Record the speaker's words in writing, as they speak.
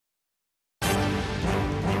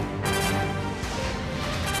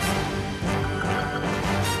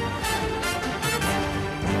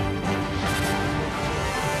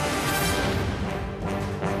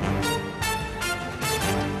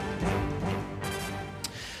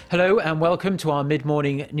Hello and welcome to our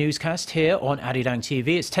mid-morning newscast here on Arirang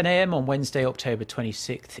TV. It's 10 a.m. on Wednesday, October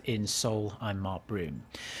 26th in Seoul. I'm Mark Broom.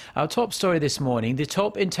 Our top story this morning, the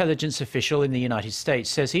top intelligence official in the United States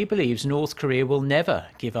says he believes North Korea will never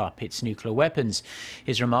give up its nuclear weapons.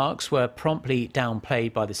 His remarks were promptly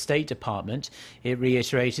downplayed by the State Department. It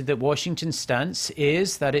reiterated that Washington's stance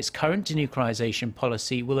is that its current denuclearization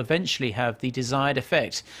policy will eventually have the desired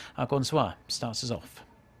effect. Our Gonsoa starts us off.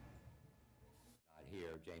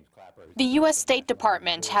 The U.S. State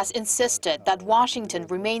Department has insisted that Washington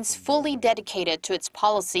remains fully dedicated to its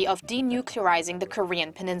policy of denuclearizing the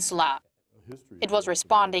Korean peninsula. It was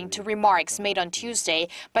responding to remarks made on Tuesday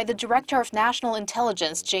by the Director of National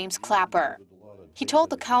Intelligence, James Clapper. He told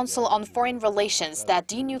the Council on Foreign Relations that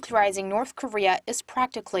denuclearizing North Korea is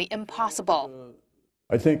practically impossible.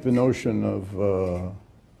 I think the notion of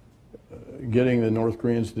getting the North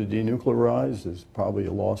Koreans to denuclearize is probably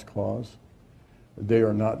a lost cause. They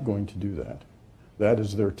are not going to do that. That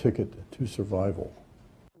is their ticket to survival.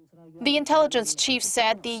 The intelligence chief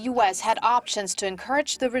said the U.S. had options to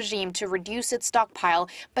encourage the regime to reduce its stockpile,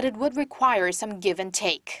 but it would require some give and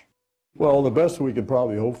take. Well, the best we could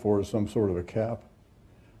probably hope for is some sort of a cap,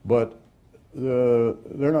 but they're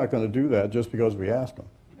not going to do that just because we ask them.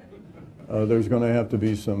 There's going to have to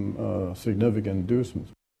be some significant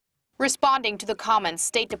inducements. Responding to the comments,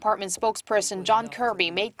 State Department spokesperson John Kirby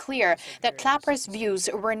made clear that Clapper's views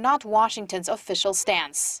were not Washington's official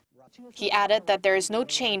stance. He added that there is no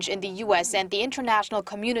change in the U.S. and the international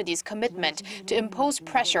community's commitment to impose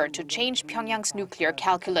pressure to change Pyongyang's nuclear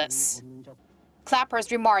calculus.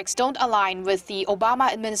 Clapper's remarks don't align with the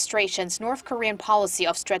Obama administration's North Korean policy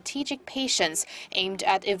of strategic patience aimed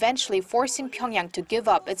at eventually forcing Pyongyang to give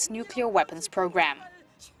up its nuclear weapons program.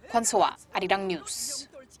 Kwon So-ah, Arirang News.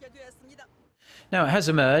 Now, it has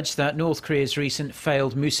emerged that North Korea's recent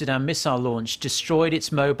failed Musudan missile launch destroyed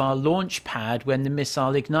its mobile launch pad when the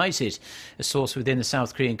missile ignited. A source within the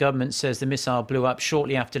South Korean government says the missile blew up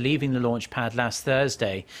shortly after leaving the launch pad last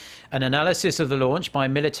Thursday. An analysis of the launch by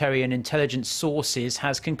military and intelligence sources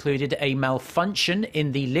has concluded a malfunction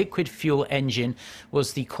in the liquid fuel engine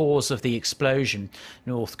was the cause of the explosion.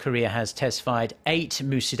 North Korea has test-fired 8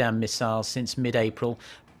 Musudan missiles since mid-April,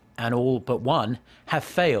 and all but one have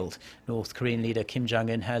failed. North Korean leader Kim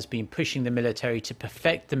Jong-un has been pushing the military to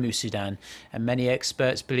perfect the Musudan, and many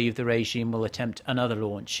experts believe the regime will attempt another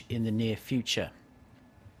launch in the near future.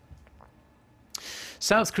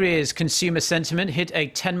 South Korea's consumer sentiment hit a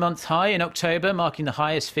 10-month high in October, marking the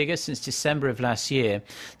highest figure since December of last year.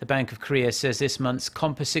 The Bank of Korea says this month's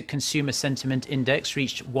composite consumer sentiment index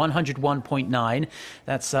reached 101.9.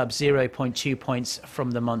 That's up 0.2 points from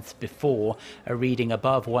the month before. A reading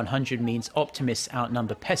above 100 means optimists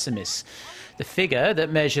outnumber pessimists. The figure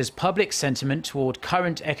that measures public sentiment toward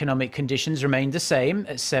current economic conditions remained the same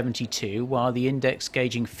at 72, while the index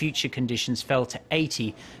gauging future conditions fell to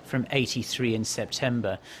 80 from 83 in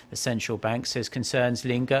September. The central bank says concerns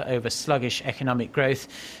linger over sluggish economic growth,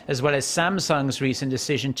 as well as Samsung's recent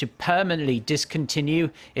decision to permanently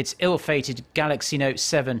discontinue its ill-fated Galaxy Note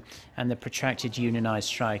 7 and the protracted unionized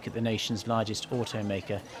strike at the nation's largest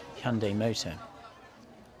automaker, Hyundai Motor.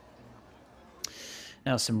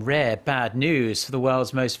 Now, some rare bad news for the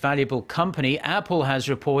world's most valuable company. Apple has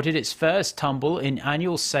reported its first tumble in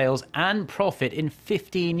annual sales and profit in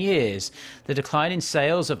 15 years. The decline in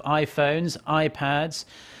sales of iPhones, iPads,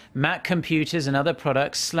 Mac computers and other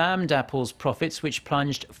products slammed Apple's profits, which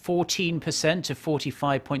plunged 14% to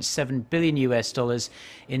 $45.7 billion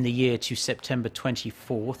in the year to September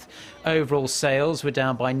 24th. Overall sales were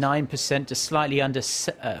down by 9% to slightly under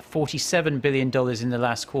 $47 billion in the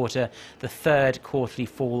last quarter, the third quarterly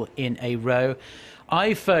fall in a row.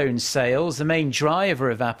 iPhone sales, the main driver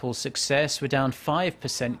of Apple's success, were down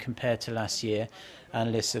 5% compared to last year.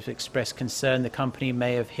 Analysts have expressed concern the company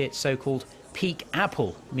may have hit so-called peak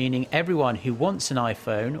Apple, meaning everyone who wants an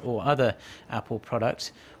iPhone or other Apple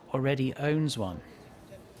product already owns one.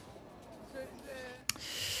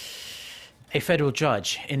 A federal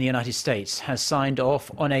judge in the United States has signed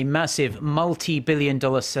off on a massive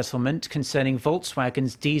multi-billion-dollar settlement concerning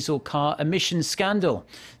Volkswagen's diesel car emissions scandal.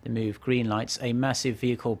 The move greenlights a massive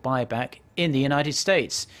vehicle buyback in the United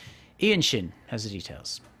States. Ian Shin has the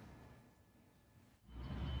details.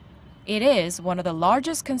 It is one of the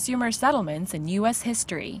largest consumer settlements in U.S.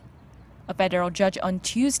 history. A federal judge on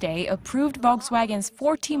Tuesday approved Volkswagen's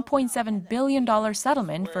 $14.7 billion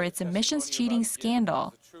settlement for its emissions cheating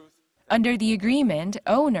scandal. Under the agreement,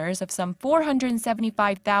 owners of some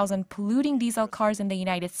 475,000 polluting diesel cars in the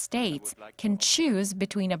United States can choose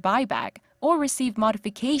between a buyback or receive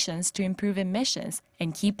modifications to improve emissions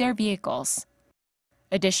and keep their vehicles.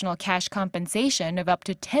 Additional cash compensation of up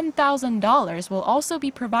to $10,000 will also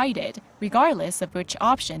be provided, regardless of which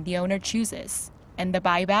option the owner chooses. And the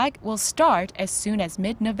buyback will start as soon as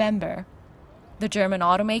mid-November. The German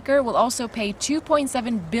automaker will also pay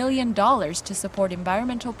 $2.7 billion to support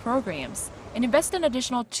environmental programs and invest an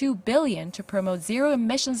additional $2 billion to promote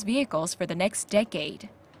zero-emissions vehicles for the next decade.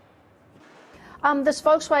 This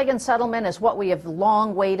Volkswagen settlement is what we have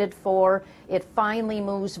long waited for. It finally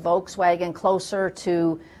moves Volkswagen closer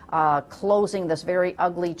to closing this very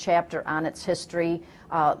ugly chapter on its history.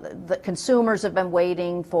 The consumers have been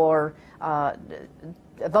waiting for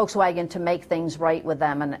Volkswagen to make things right with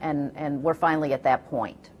them, and we're finally at that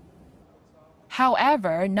point.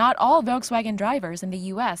 However, not all Volkswagen drivers in the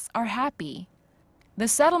U.S. are happy. The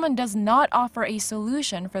settlement does not offer a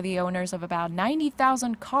solution for the owners of about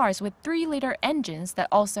 90,000 cars with 3-liter engines that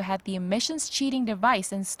also had the emissions cheating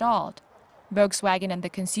device installed. Volkswagen and the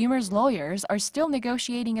consumer's lawyers are still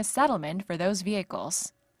negotiating a settlement for those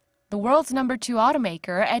vehicles. The world's #2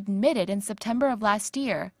 automaker admitted in September of last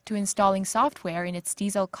year to installing software in its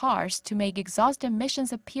diesel cars to make exhaust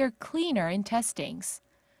emissions appear cleaner in testings.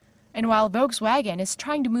 And while Volkswagen is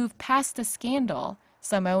trying to move past the scandal,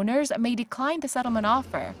 some owners may decline the settlement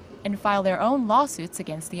offer and file their own lawsuits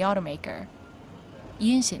against the automaker.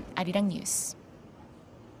 이은신, Arirang News.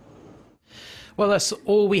 Well, that's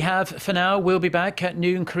all we have for now. We'll be back at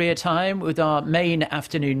noon Korea time with our main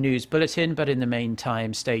afternoon news bulletin. But in the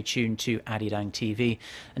meantime, stay tuned to Arirang TV.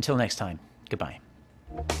 Until next time, goodbye.